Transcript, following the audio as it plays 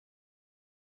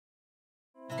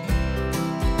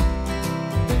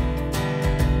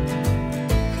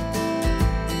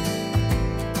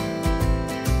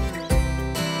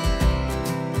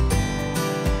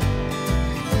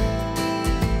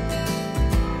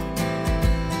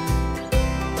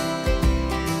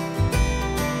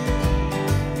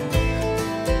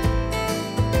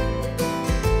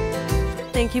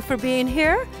Thank you for being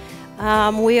here.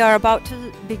 We are about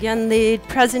to begin the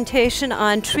presentation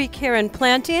on tree care and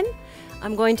planting.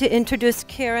 I'm going to introduce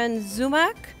Karen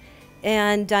Zumach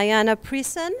and Diana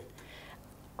Priesen.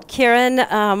 Karen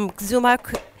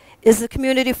Zumach is the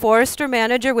Community Forestry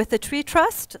Manager with the Tree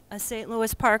Trust, a St.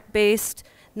 Louis Park-based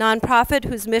nonprofit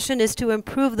whose mission is to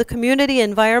improve the community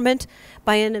environment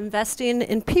by investing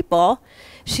in people.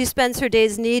 She spends her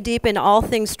days knee-deep in all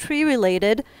things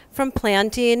tree-related, from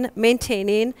planting,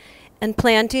 maintaining, and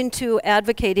planting to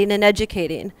advocating and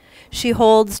educating. She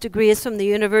holds degrees from the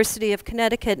University of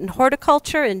Connecticut in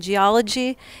horticulture and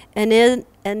geology, and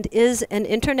is an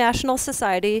International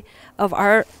Society of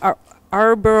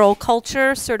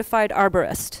Arboriculture certified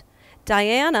arborist.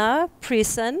 Diana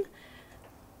Priesen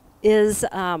is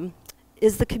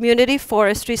the community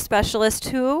forestry specialist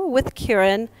who, with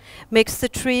Karen, makes the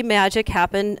tree magic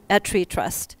happen at Tree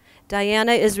Trust.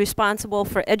 Diana is responsible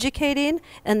for educating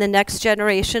and the next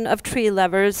generation of tree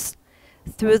lovers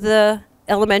through the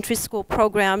elementary school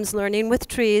programs Learning with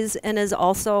Trees, and is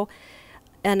also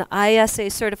an ISA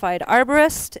certified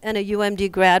arborist and a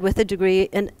UMD grad with a degree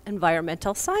in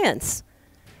environmental science.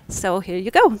 So here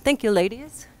you go. Thank you,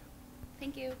 ladies.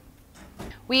 Thank you.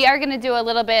 We are going to do a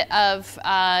little bit of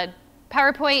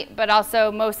PowerPoint, but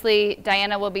also mostly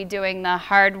Diana will be doing the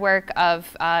hard work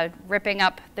of ripping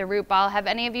up the root ball. Have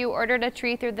any of you ordered a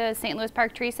tree through the St. Louis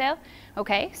Park tree sale?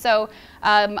 Okay, so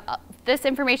this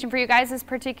information for you guys is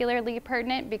particularly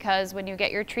pertinent because when you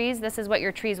get your trees, this is what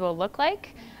your trees will look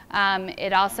like.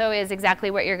 It also is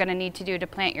exactly what you're going to need to do to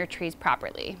plant your trees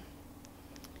properly.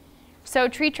 So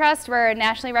Tree Trust, we're a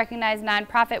nationally recognized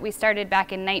nonprofit. We started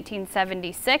back in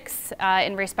 1976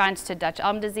 in response to Dutch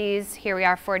elm disease. Here we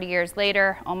are 40 years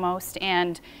later, almost,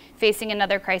 and facing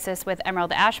another crisis with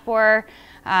emerald ash borer.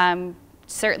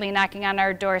 Certainly knocking on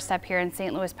our doorstep here in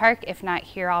St. Louis Park, if not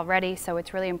here already, so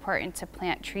it's really important to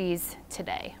plant trees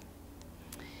today.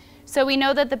 So we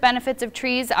know that the benefits of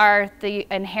trees are the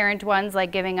inherent ones,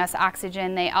 like giving us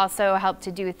oxygen. They also help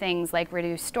to do things like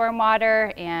reduce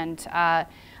stormwater and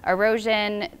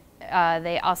erosion.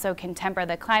 They also can temper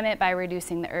the climate by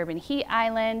reducing the urban heat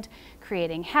island,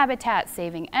 creating habitat,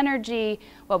 saving energy.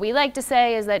 What we like to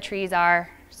say is that trees are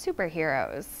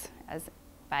superheroes, as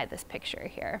by this picture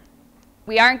here.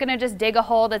 We aren't going to just dig a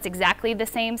hole that's exactly the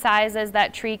same size as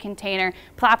that tree container,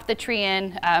 plop the tree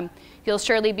in. You'll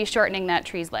surely be shortening that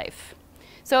tree's life.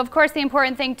 So of course the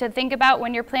important thing to think about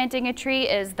when you're planting a tree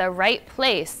is the right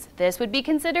place. This would be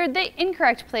considered the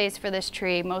incorrect place for this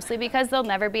tree, mostly because they'll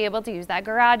never be able to use that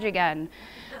garage again.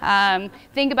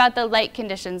 Think about the light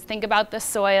conditions, think about the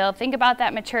soil, think about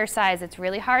that mature size. It's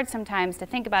really hard sometimes to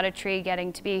think about a tree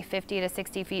getting to be 50 to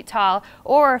 60 feet tall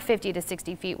or 50 to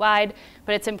 60 feet wide,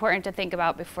 but it's important to think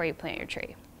about before you plant your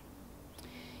tree.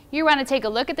 You want to take a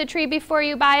look at the tree before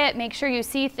you buy it. Make sure you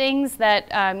see things that,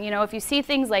 if you see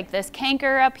things like this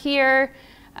canker up here,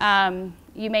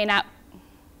 you may not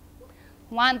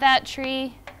want that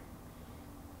tree.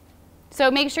 So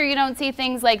make sure you don't see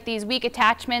things like these weak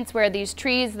attachments where these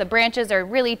trees, the branches are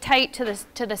really tight to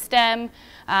the stem,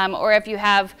 or if you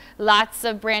have lots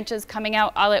of branches coming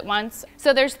out all at once.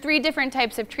 So there's 3 different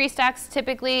types of tree stocks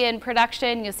typically in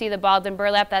production. You'll see the balled and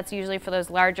burlap, that's usually for those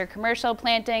larger commercial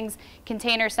plantings.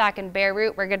 Container stock and bare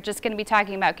root, we're just going to be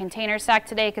talking about container stock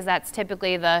today because that's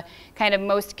typically the kind of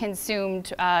most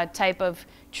consumed type of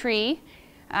tree.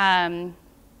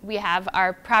 We have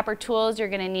our proper tools. You're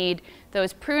going to need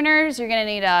those pruners. You're going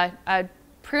to need a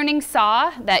pruning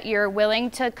saw that you're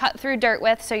willing to cut through dirt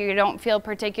with so you don't feel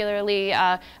particularly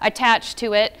attached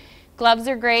to it. Gloves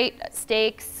are great,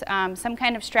 stakes, some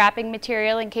kind of strapping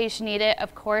material in case you need it,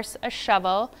 of course a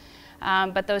shovel,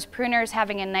 but those pruners,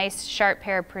 having a nice sharp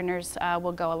pair of pruners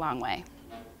will go a long way.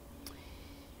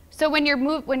 So when you're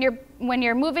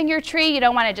moving your tree, you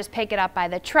don't want to just pick it up by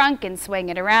the trunk and swing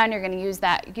it around. You're going to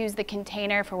use the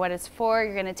container for what it's for.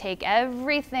 You're going to take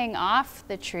everything off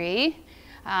the tree,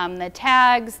 the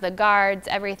tags, the guards,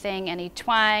 everything, any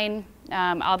twine.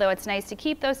 Although it's nice to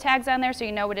keep those tags on there so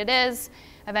you know what it is,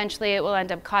 eventually it will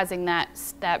end up causing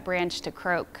that branch to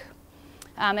croak.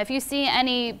 If you see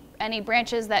any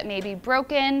branches that may be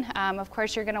broken, of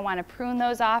course you're going to want to prune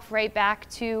those off right back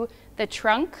to the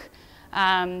trunk.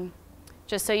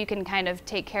 Just so you can kind of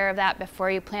take care of that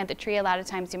before you plant the tree. A lot of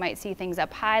times you might see things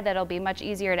up high that'll be much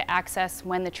easier to access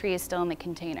when the tree is still in the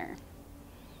container.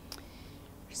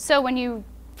 So when you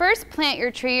first plant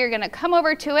your tree, you're going to come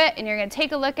over to it and you're going to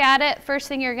take a look at it. First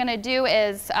thing you're going to do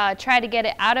is try to get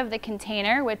it out of the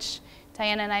container, which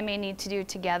Diana and I may need to do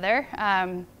together.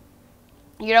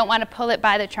 You don't want to pull it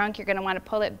by the trunk. You're going to want to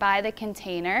pull it by the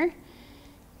container.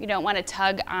 You don't want to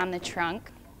tug on the trunk.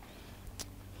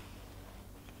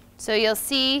 So you'll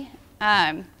see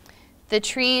the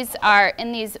trees are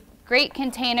in these great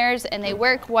containers and they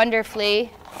work wonderfully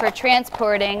for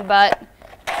transporting, but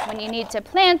when you need to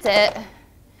plant it,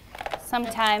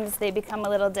 sometimes they become a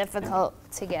little difficult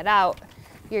to get out.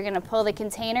 You're going to pull the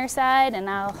container side, and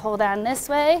I'll hold on this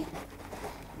way.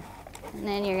 And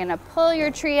then you're going to pull your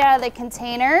tree out of the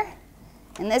container,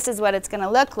 and this is what it's going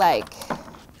to look like.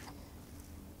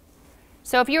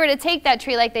 So if you were to take that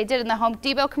tree like they did in the Home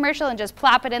Depot commercial and just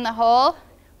plop it in the hole,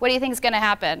 what do you think is going to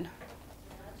happen?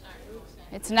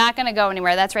 It's not going to go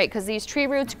anywhere. That's right, because these tree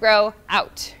roots grow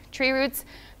out. Tree roots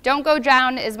don't go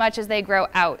down as much as they grow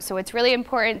out. So it's really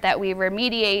important that we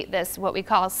remediate this, what we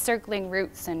call circling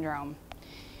root syndrome.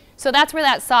 So that's where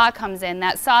that saw comes in,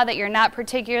 that saw that you're not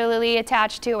particularly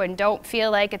attached to and don't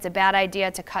feel like it's a bad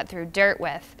idea to cut through dirt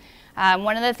with.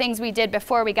 One of the things we did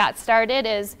before we got started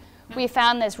is we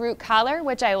found this root collar,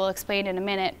 which I will explain in a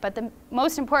minute, but the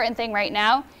most important thing right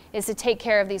now is to take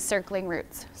care of these circling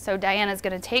roots. So Diana's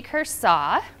going to take her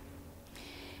saw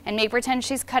and make pretend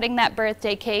she's cutting that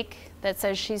birthday cake that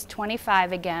says she's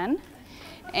 25 again,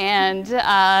 and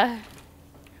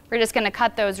we're just going to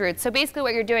cut those roots. So basically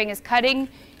what you're doing is cutting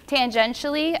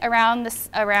tangentially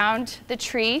around the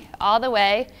tree all the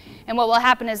way, and what will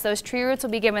happen is those tree roots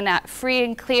will be given that free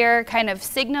and clear kind of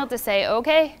signal to say,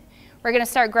 okay, we're going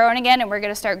to start growing again, and we're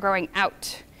going to start growing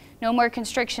out. No more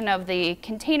constriction of the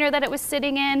container that it was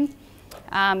sitting in.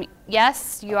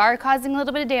 Yes, you are causing a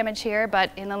little bit of damage here, but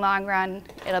in the long run,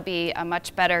 it'll be a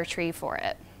much better tree for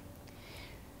it.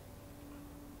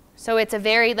 So it's a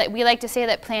very, we like to say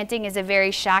that planting is a very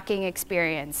shocking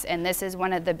experience, and this is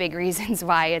one of the big reasons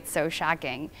why it's so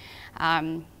shocking.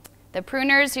 The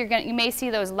pruners, you may see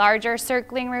those larger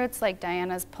circling roots like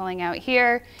Diana's pulling out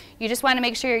here. You just want to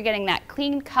make sure you're getting that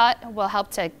clean cut. Will help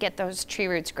to get those tree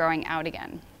roots growing out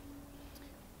again.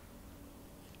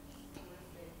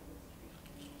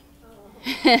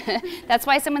 That's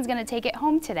why someone's going to take it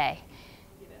home today.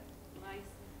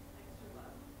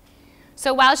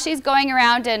 So while she's going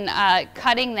around and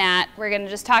cutting that, we're going to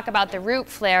just talk about the root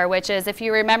flare, which is, if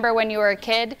you remember when you were a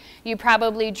kid, you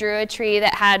probably drew a tree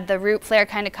that had the root flare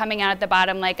kind of coming out at the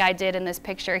bottom like I did in this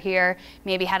picture here.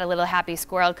 Maybe had a little happy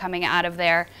squirrel coming out of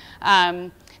there.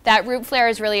 That root flare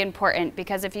is really important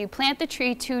because if you plant the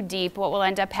tree too deep, what will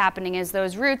end up happening is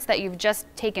those roots that you've just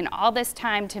taken all this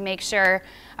time to make sure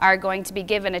are going to be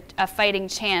given a fighting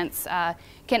chance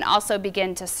can also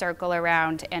begin to circle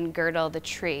around and girdle the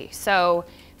tree. So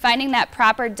finding that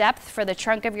proper depth for the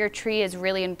trunk of your tree is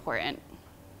really important.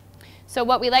 So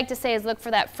what we like to say is look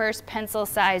for that first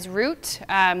pencil-sized root.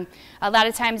 A lot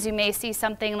of times you may see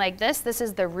something like this. This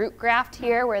is the root graft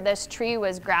here where this tree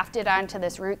was grafted onto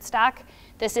this rootstock.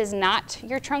 This is not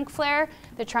your trunk flare.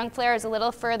 The trunk flare is a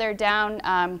little further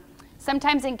down.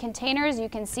 Sometimes in containers you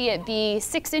can see it be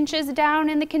 6 inches down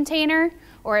in the container,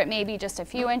 or it may be just a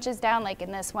few inches down like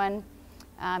in this one.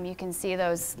 You can see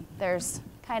those, there's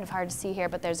kind of hard to see here,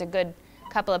 but there's a good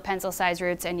couple of pencil-sized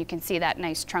roots and you can see that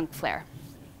nice trunk flare.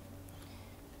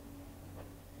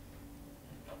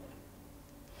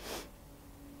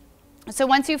 So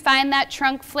once you find that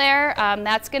trunk flare,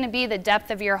 that's going to be the depth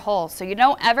of your hole. So you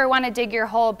don't ever want to dig your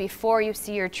hole before you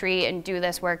see your tree and do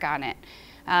this work on it.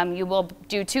 You will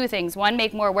do two things. One,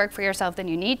 make more work for yourself than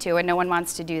you need to, and no one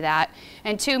wants to do that.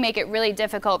 And two, make it really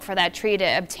difficult for that tree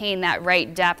to obtain that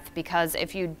right depth, because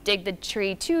if you dig the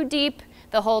tree too deep,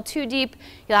 the hole too deep,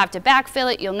 you'll have to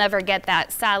backfill it. You'll never get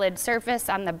that solid surface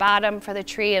on the bottom for the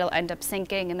tree. It'll end up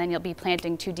sinking, and then you'll be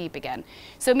planting too deep again.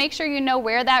 So make sure you know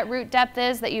where that root depth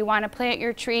is that you want to plant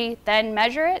your tree, then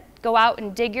measure it, go out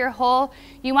and dig your hole.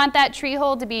 You want that tree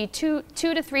hole to be two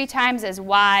to 3 times as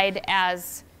wide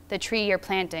as the tree you're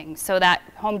planting. So that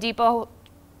Home Depot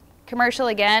commercial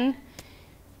again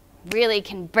really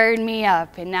can burn me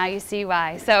up, and now you see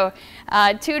why. So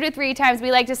 2 to 3 times.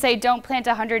 We like to say don't plant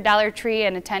a $100 tree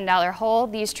in a $10 hole.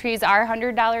 These trees are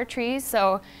 $100 trees,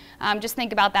 so just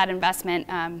think about that investment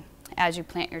as you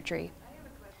plant your tree.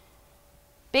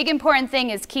 Big important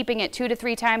thing is keeping it 2 to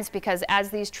 3 times, because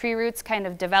as these tree roots kind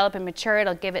of develop and mature,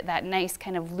 it'll give it that nice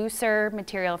kind of looser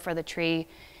material for the tree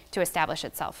to establish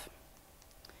itself.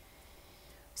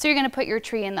 So you're going to put your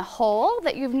tree in the hole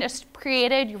that you've just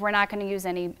created. We're not going to use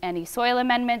any soil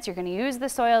amendments. You're going to use the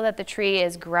soil that the tree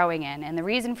is growing in. And the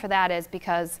reason for that is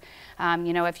because,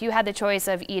 you know, if you had the choice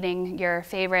of eating your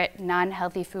favorite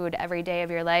non-healthy food every day of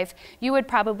your life, you would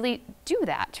probably do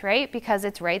that, right? Because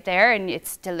it's right there and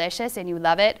it's delicious and you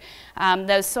love it.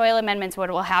 Those soil amendments,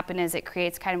 what will happen is it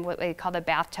creates kind of what they call the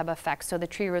bathtub effect. So the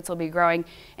tree roots will be growing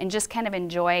and just kind of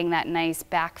enjoying that nice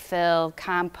backfill,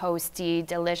 composty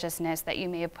deliciousness that you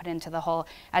may have put into the hole,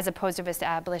 as opposed to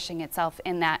establishing itself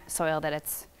in that soil that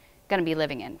it's going to be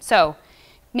living in. So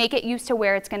make it used to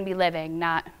where it's going to be living,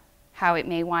 not how it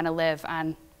may want to live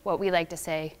on what we like to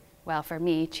say, well, for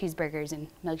me, cheeseburgers and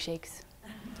milkshakes.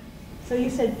 So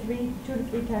you said 2 to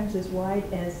 3 times as wide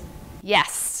as?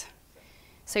 Yes.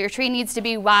 So your tree needs to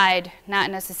be wide,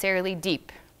 not necessarily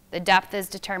deep. The depth is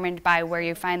determined by where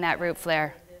you find that root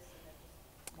flare.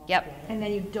 Yep. And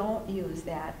then you don't use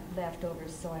that leftover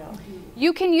soil.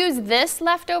 You can use this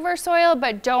leftover soil,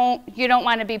 but you don't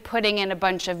want to be putting in a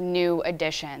bunch of new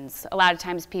additions. A lot of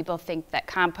times people think that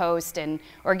compost and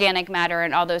organic matter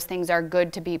and all those things are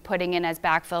good to be putting in as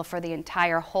backfill for the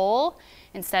entire hole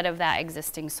instead of that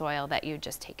existing soil that you've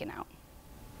just taken out.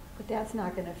 But that's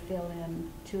not going to fill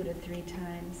in 2 to 3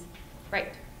 times.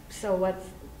 Right. So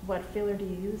what filler do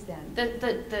you use then?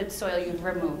 The soil you've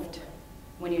removed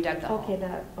when you dug the hole.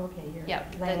 Okay, your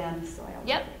land soil.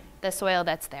 Yep, the soil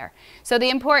that's there. So the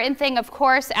important thing, of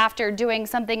course, after doing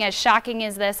something as shocking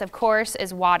as this, of course,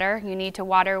 is water. You need to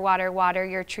water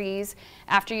your trees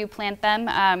after you plant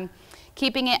them.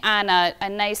 Keeping it on a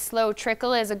nice slow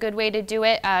trickle is a good way to do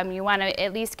it. You want to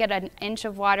at least get an inch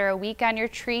of water a week on your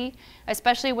tree,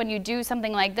 especially when you do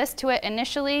something like this to it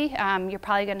initially. You're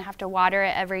probably going to have to water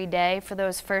it every day for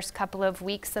those first couple of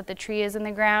weeks that the tree is in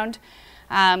the ground.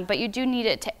 But you do need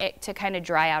it to kind of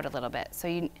dry out a little bit.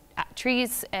 So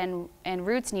trees and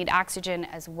roots need oxygen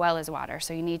as well as water.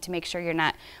 So you need to make sure you're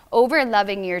not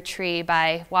over-loving your tree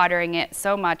by watering it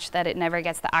so much that it never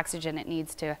gets the oxygen it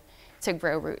needs to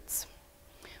grow roots.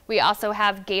 We also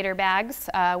have gator bags,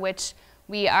 which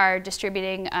we are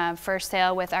distributing for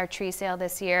sale with our tree sale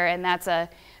this year, and that's a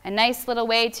nice little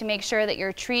way to make sure that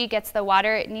your tree gets the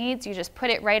water it needs. You just put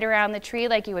it right around the tree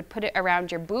like you would put it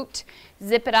around your boot,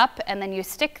 zip it up, and then you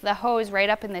stick the hose right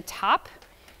up in the top,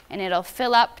 and it'll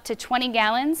fill up to 20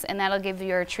 gallons, and that'll give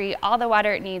your tree all the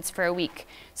water it needs for a week.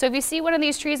 So if you see one of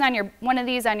these trees on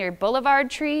your boulevard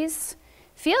trees,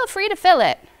 feel free to fill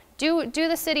it. Do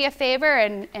the city a favor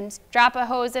and drop a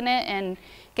hose in it and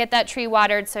get that tree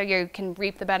watered so you can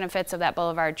reap the benefits of that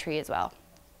boulevard tree as well.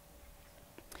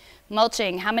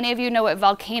 Mulching. How many of you know what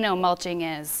volcano mulching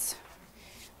is?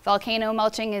 Volcano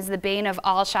mulching is the bane of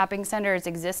all shopping centers'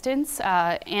 existence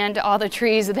and all the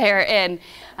trees therein.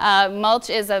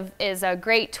 Mulch is a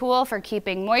great tool for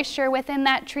keeping moisture within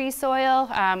that tree soil,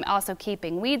 also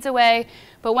keeping weeds away.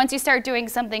 But once you start doing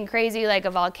something crazy like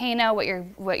a volcano,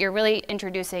 what you're really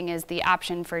introducing is the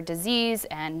option for disease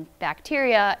and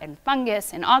bacteria and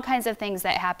fungus and all kinds of things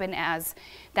that happen as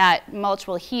that mulch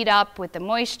will heat up with the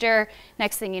moisture.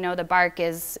 Next thing you know, the bark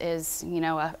is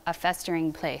a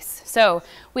festering place. So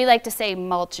we like to say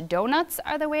mulch donuts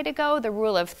are the way to go. The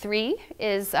rule of 3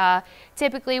 is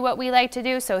typically what we like to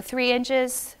do. So 3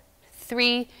 inches,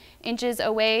 3 inches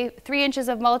away, 3 inches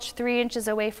of mulch, 3 inches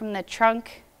away from the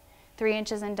trunk, 3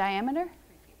 inches in diameter.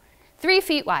 3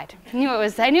 feet wide.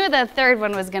 I knew the third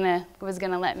one was gonna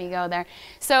let me go there.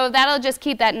 So that'll just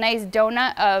keep that nice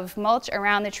donut of mulch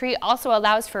around the tree. Also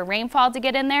allows for rainfall to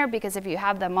get in there, because if you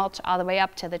have the mulch all the way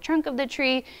up to the trunk of the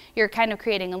tree, you're kind of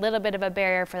creating a little bit of a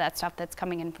barrier for that stuff that's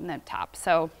coming in from the top.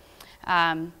 So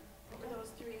Those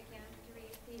 3 again, 3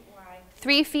 feet wide.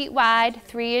 3 feet wide,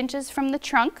 3 inches from the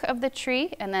trunk of the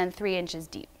tree, and then 3 inches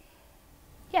deep.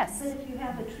 Yes? But if you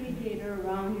have a tree gator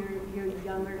around your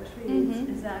younger trees,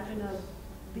 is that going to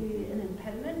be an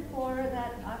impediment for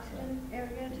that oxygen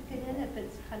area to get in if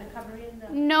it's kind of covering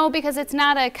the... No, because it's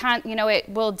not it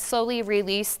will slowly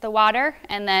release the water,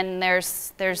 and then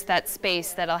there's that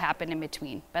space that'll happen in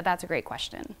between. But that's a great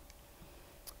question.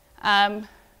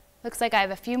 Looks like I have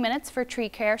a few minutes for tree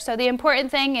care. So the important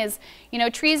thing is,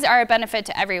 trees are a benefit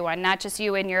to everyone, not just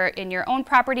you in your own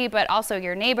property, but also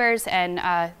your neighbors and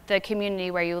the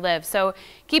community where you live. So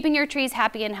keeping your trees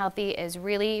happy and healthy is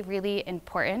really, really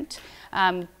important.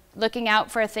 Looking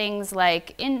out for things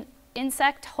like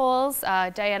insect holes.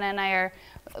 Diana and I are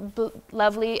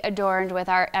lovely adorned with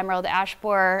our emerald ash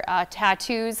borer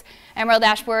tattoos. Emerald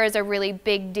ash borer is a really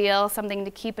big deal. Something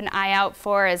to keep an eye out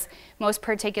for is most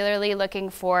particularly looking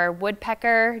for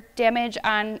woodpecker damage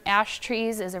on ash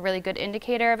trees is a really good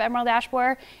indicator of emerald ash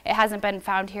borer. It hasn't been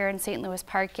found here in St. Louis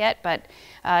Park yet, but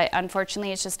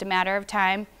unfortunately it's just a matter of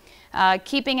time.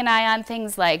 Keeping an eye on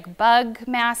things like bug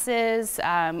masses,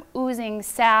 oozing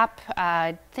sap.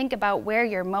 Think about where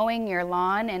you're mowing your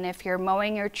lawn, and if you're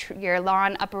mowing your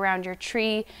lawn up around your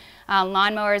tree,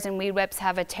 lawnmowers and weed whips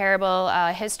have a terrible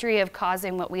history of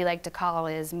causing what we like to call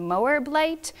is mower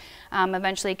blight.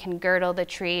 Eventually can girdle the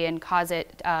tree and cause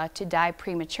it to die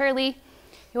prematurely.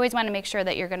 You always want to make sure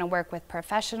that you're going to work with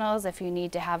professionals if you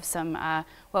need to have some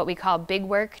what we call big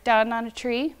work done on a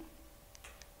tree.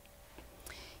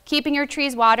 Keeping your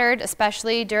trees watered,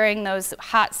 especially during those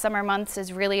hot summer months,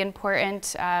 is really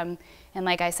important. And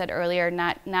like I said earlier,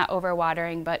 not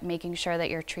overwatering, but making sure that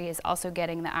your tree is also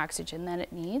getting the oxygen that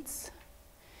it needs.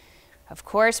 Of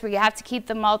course, we have to keep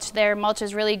the mulch there. Mulch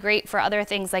is really great for other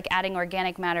things like adding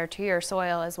organic matter to your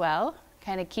soil as well.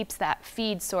 Kind of keeps that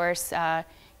feed source,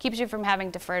 keeps you from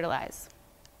having to fertilize.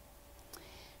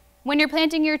 When you're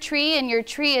planting your tree, and your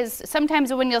tree is,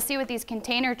 sometimes when you'll see with these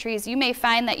container trees, you may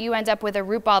find that you end up with a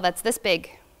root ball that's this big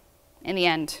in the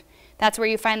end. That's where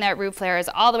you find that root flare is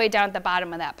all the way down at the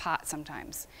bottom of that pot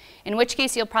sometimes, in which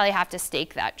case you'll probably have to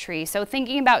stake that tree. So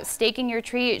thinking about staking your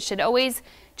tree, it should always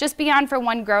just be on for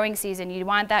one growing season. You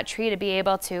want that tree to be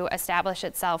able to establish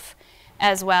itself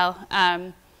as well.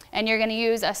 And you're going to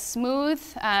use a smooth,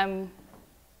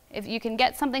 if you can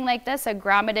get something like this, a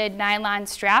grommeted nylon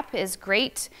strap is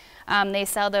great. They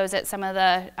sell those at some of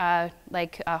the,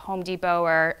 like Home Depot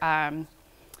or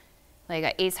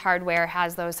like Ace Hardware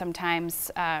has those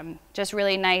sometimes. Just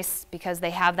really nice because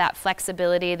they have that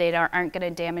flexibility. They aren't going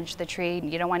to damage the tree.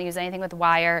 You don't want to use anything with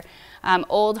wire.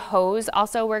 Old hose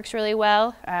also works really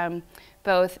well.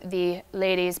 Both the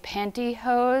ladies' panty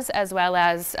hose as well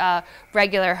as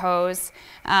regular hose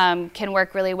can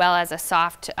work really well as a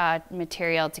soft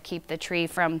material to keep the tree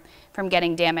from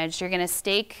getting damaged. You're going to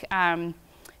stake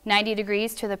 90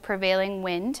 degrees to the prevailing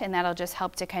wind, and that'll just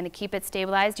help to kind of keep it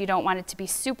stabilized. You don't want it to be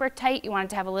super tight. You want it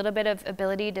to have a little bit of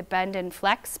ability to bend and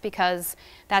flex, because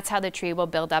that's how the tree will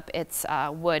build up its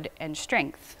wood and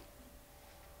strength.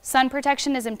 Sun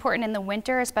protection is important in the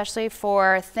winter, especially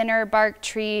for thinner bark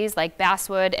trees like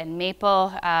basswood and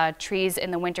maple. Trees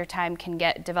in the wintertime can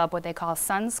develop what they call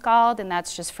sun scald, and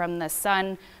that's just from the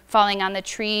sun falling on the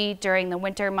tree during the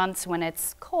winter months when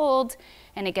it's cold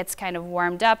and it gets kind of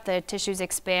warmed up. The tissues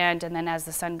expand, and then as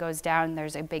the sun goes down,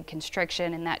 there's a big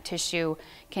constriction, and that tissue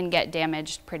can get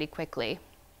damaged pretty quickly.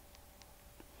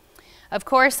 Of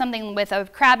course, something with a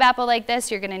crabapple like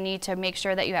this, you're going to need to make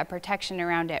sure that you have protection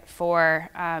around it for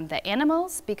the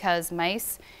animals, because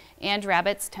mice and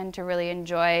rabbits tend to really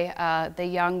enjoy the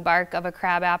young bark of a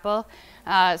crabapple.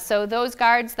 So those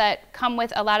guards that come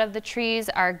with a lot of the trees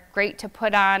are great to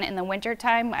put on in the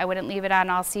wintertime. I wouldn't leave it on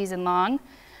all season long,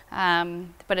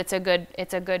 but it's a good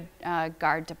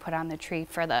guard to put on the tree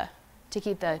to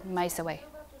keep the mice away.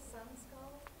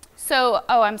 So,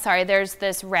 oh, I'm sorry, there's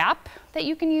this wrap that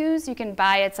you can use. You can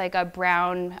buy, it's like a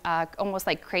brown, almost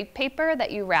like crepe paper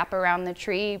that you wrap around the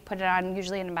tree, put it on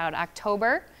usually in about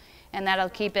October, and that'll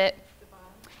keep it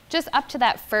just up to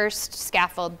that first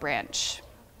scaffold branch,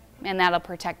 and that'll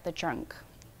protect the trunk.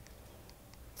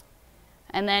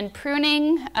 And then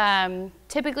pruning,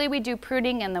 typically we do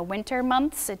pruning in the winter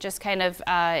months. It just kind of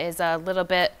is a little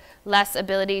bit less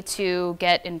ability to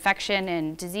get infection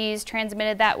and disease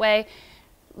transmitted that way.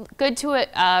 Good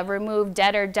to remove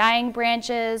dead or dying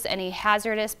branches, any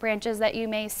hazardous branches that you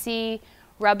may see,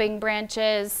 rubbing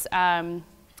branches, and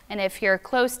if you're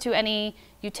close to any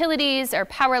utilities or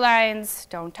power lines,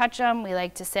 don't touch them. We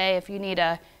like to say if you need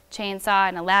a chainsaw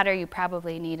and a ladder, you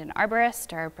probably need an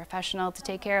arborist or a professional to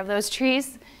take care of those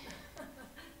trees,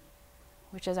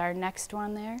 which is our next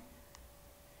one there.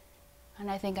 And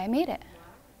I think I made it.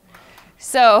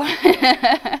 So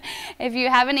if you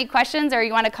have any questions or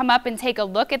you want to come up and take a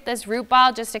look at this root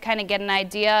ball just to kind of get an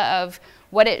idea of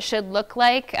what it should look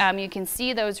like, you can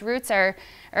see those roots are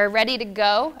ready to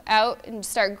go out and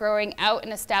start growing out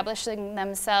and establishing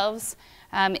themselves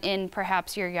in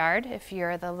perhaps your yard if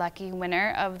you're the lucky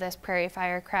winner of this prairie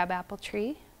fire crabapple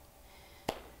tree.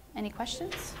 Any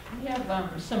questions? We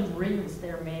have some rings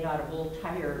there made out of old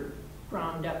tire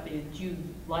ground up. Do you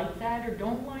like that or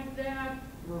don't like that?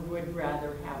 Or would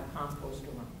rather have compost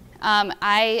around?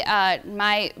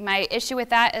 My issue with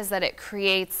that is that it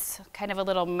creates kind of a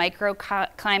little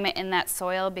microclimate in that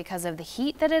soil because of the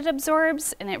heat that it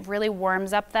absorbs, and it really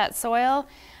warms up that soil.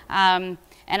 And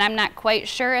I'm not quite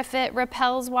sure if it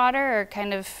repels water or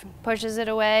kind of pushes it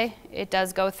away. It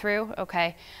does go through,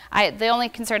 okay. The only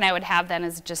concern I would have then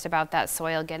is just about that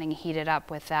soil getting heated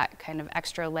up with that kind of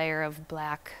extra layer of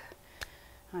black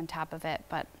on top of it,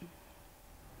 but.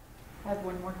 I have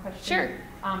one more question. Sure.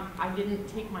 I didn't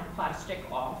take my plastic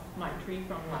off my tree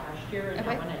from last year, and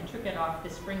okay. when I took it off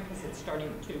this spring because it's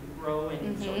starting to grow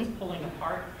and so it's pulling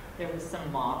apart, there was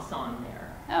some moss on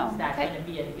there. Oh, is that okay. going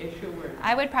to be an issue? Or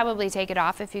I would probably take it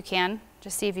off if you can.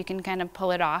 Just see if you can kind of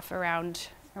pull it off around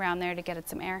there to get it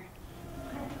some air.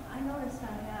 I noticed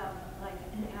I have like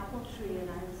an apple tree, and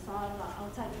I saw the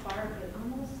outside bark. It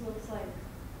almost looks like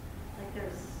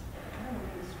there's, I don't know,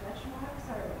 maybe stretch marks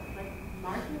or like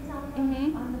markings on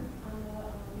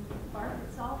the bark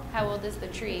itself. How old is the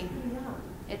tree? It's pretty young.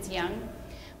 It's young.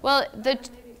 Well, Maybe 5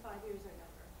 years or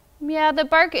Yeah, the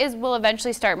bark will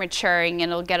eventually start maturing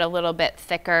and it'll get a little bit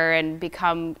thicker and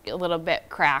become a little bit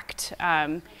cracked.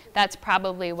 That's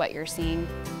probably what you're seeing.